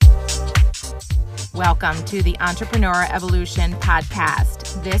Welcome to the Entrepreneur Evolution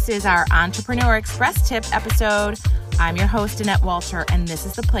Podcast. This is our Entrepreneur Express Tip episode. I'm your host, Annette Walter, and this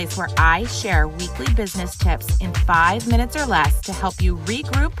is the place where I share weekly business tips in 5 minutes or less to help you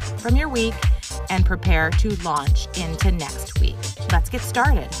regroup from your week and prepare to launch into next week. Let's get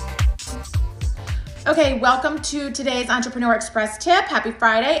started. Okay, welcome to today's Entrepreneur Express Tip. Happy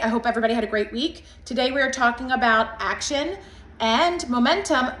Friday. I hope everybody had a great week. Today we are talking about action and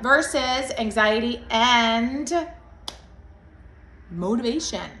momentum versus anxiety and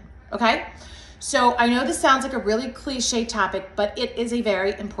motivation, okay? So I know this sounds like a really cliche topic, but it is a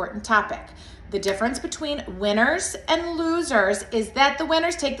very important topic. The difference between winners and losers is that the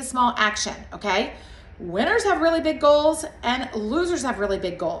winners take the small action, okay? Winners have really big goals and losers have really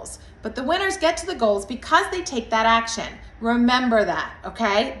big goals, but the winners get to the goals because they take that action. Remember that,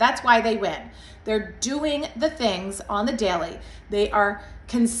 okay? That's why they win. They're doing the things on the daily. They are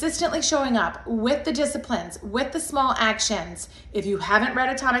consistently showing up with the disciplines, with the small actions. If you haven't read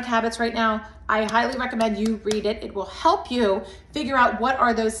Atomic Habits right now, I highly recommend you read it. It will help you figure out what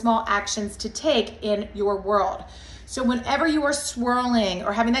are those small actions to take in your world. So whenever you are swirling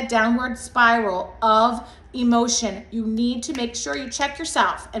or having that downward spiral of emotion, you need to make sure you check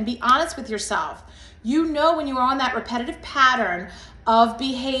yourself and be honest with yourself. You know when you are on that repetitive pattern of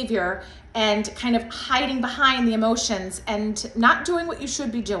behavior and kind of hiding behind the emotions and not doing what you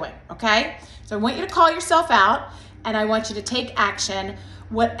should be doing, okay? So I want you to call yourself out and I want you to take action,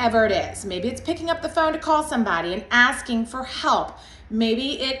 whatever it is. Maybe it's picking up the phone to call somebody and asking for help.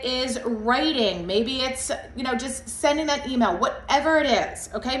 Maybe it is writing. Maybe it's, just sending that email, whatever it is,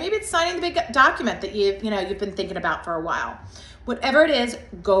 okay? Maybe it's signing the big document that you've been thinking about for a while. Whatever it is,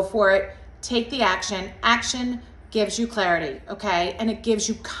 go for it. Take the action. Action gives you clarity, okay? And it gives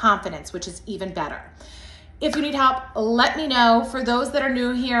you confidence, which is even better. If you need help, let me know. For those that are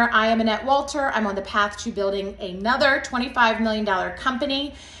new here, I am Annette Walter. I'm on the path to building another $25 million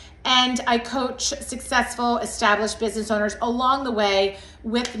company, and I coach successful, established business owners along the way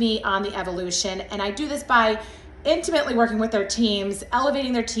with me on the evolution. And I do this by intimately working with their teams,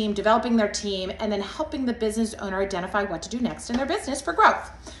 elevating their team, developing their team, and then helping the business owner identify what to do next in their business for growth.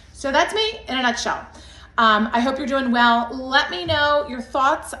 So that's me in a nutshell. I hope you're doing well. Let me know your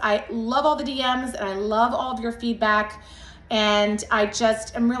thoughts. I love all the DMs and I love all of your feedback. And I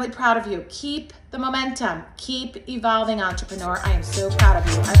just am really proud of you. Keep the momentum. Keep evolving, entrepreneur. I am so proud of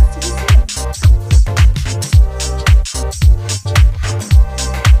you. I will see you soon.